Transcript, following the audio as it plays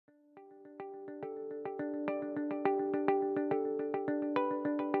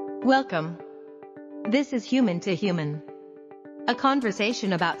Welcome. This is Human to Human, a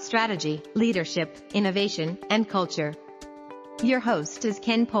conversation about strategy, leadership, innovation, and culture. Your host is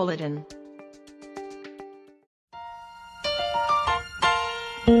Ken Politan.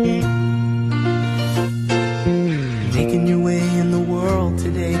 Making your way in the world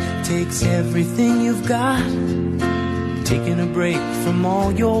today takes everything you've got. Taking a break from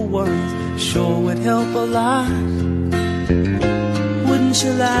all your worries sure would help a lot. Wouldn't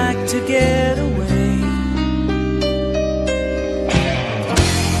you like to get away?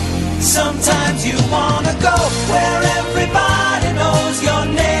 Sometimes you wanna go where everybody knows your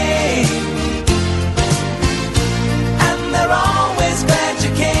name, and they're always glad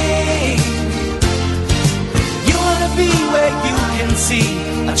you came. You wanna be where you can see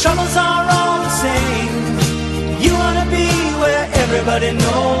our troubles are all the same. You wanna be where everybody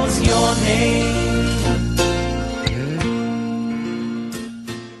knows your name.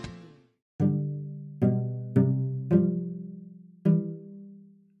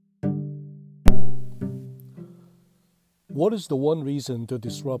 What is the one reason to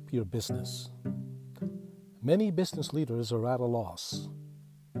disrupt your business? Many business leaders are at a loss.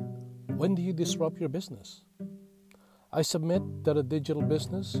 When do you disrupt your business? I submit that a digital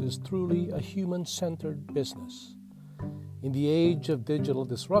business is truly a human-centered business. In the age of digital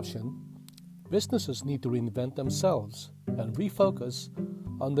disruption, businesses need to reinvent themselves and refocus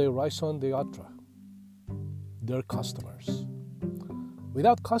on their raison d'etre, their customers.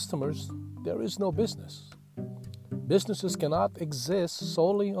 Without customers, there is no business. Businesses cannot exist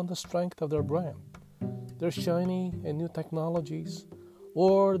solely on the strength of their brand, their shiny and new technologies,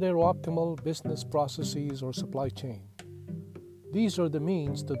 or their optimal business processes or supply chain. These are the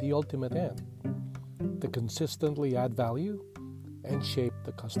means to the ultimate end, to consistently add value and shape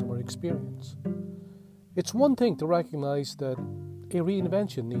the customer experience. It's one thing to recognize that a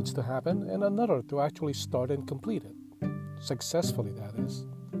reinvention needs to happen and another to actually start and complete it, successfully that is.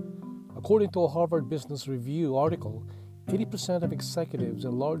 According to a Harvard Business Review article, 80% of executives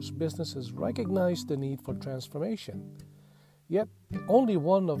in large businesses recognize the need for transformation. Yet, only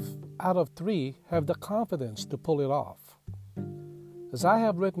one out of three have the confidence to pull it off. As I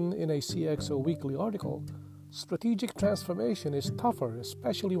have written in a CXO Weekly article, strategic transformation is tougher,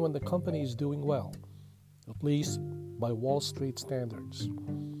 especially when the company is doing well, at least by Wall Street standards.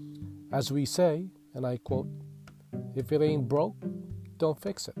 As we say, and I quote, "If it ain't broke, don't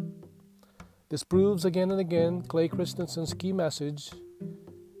fix it." This proves again and again Clay Christensen's key message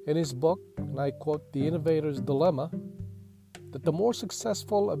in his book, and I quote, "The Innovator's Dilemma," that the more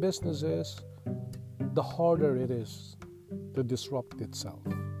successful a business is, the harder it is to disrupt itself.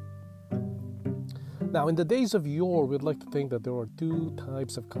 Now, in the days of yore, we'd like to think that there are two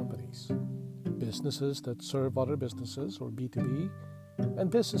types of companies: businesses that serve other businesses, or B2B,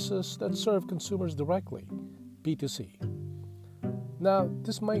 and businesses that serve consumers directly, B2C. Now,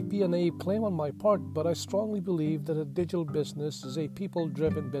 this might be a naive claim on my part, but I strongly believe that a digital business is a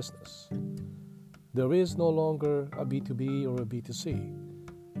people-driven business. There is no longer a B2B or a B2C.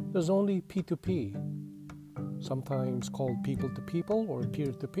 There's only P2P, sometimes called people-to-people or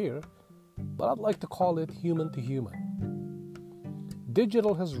peer-to-peer, but I'd like to call it human-to-human.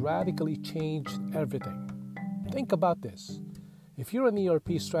 Digital has radically changed everything. Think about this. If you're an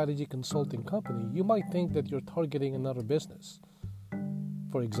ERP strategy consulting company, you might think that you're targeting another business,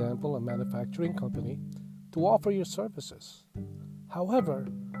 for example, a manufacturing company, to offer your services. However,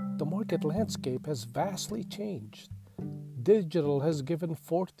 the market landscape has vastly changed. Digital has given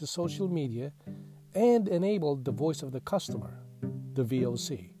forth to social media and enabled the voice of the customer, the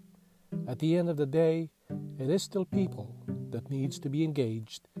VOC. At the end of the day, it is still people that needs to be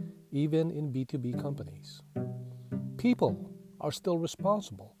engaged, even in B2B companies. People are still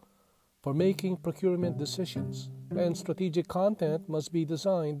responsible for making procurement decisions, and strategic content must be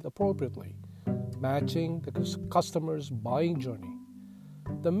designed appropriately, matching the customer's buying journey.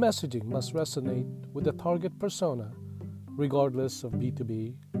 The messaging must resonate with the target persona, regardless of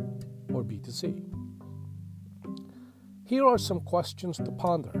B2B or B2C. Here are some questions to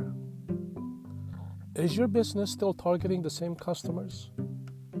ponder. Is your business still targeting the same customers,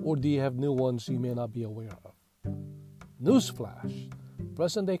 or do you have new ones you may not be aware of? Newsflash: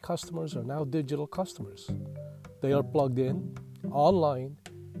 present-day customers are now digital customers. They are plugged in, online,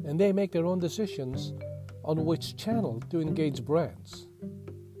 and they make their own decisions on which channel to engage brands,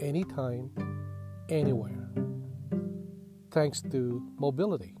 anytime, anywhere, thanks to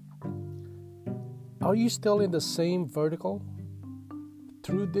mobility. Are you still in the same vertical?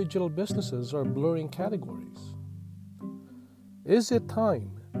 True digital businesses are blurring categories. Is it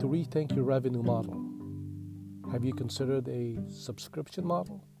time to rethink your revenue model? Have you considered a subscription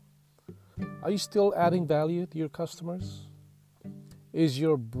model Are you still adding value to your customers? Is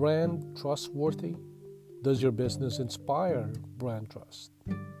your brand trustworthy? Does your business inspire brand trust?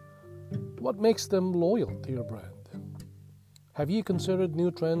 What makes them loyal to your brand? Have you considered new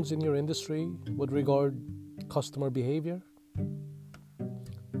trends in your industry with regard to customer behavior?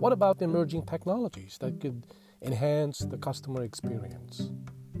 What about emerging technologies that could enhance the customer experience?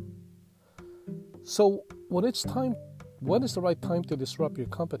 So, when is the right time to disrupt your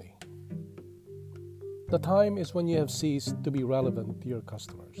company? The time is when you have ceased to be relevant to your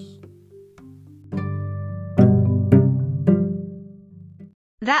customers.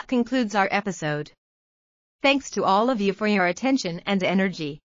 That concludes our episode. Thanks to all of you for your attention and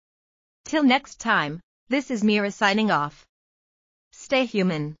energy. Till next time, this is Mira signing off. Stay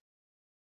human.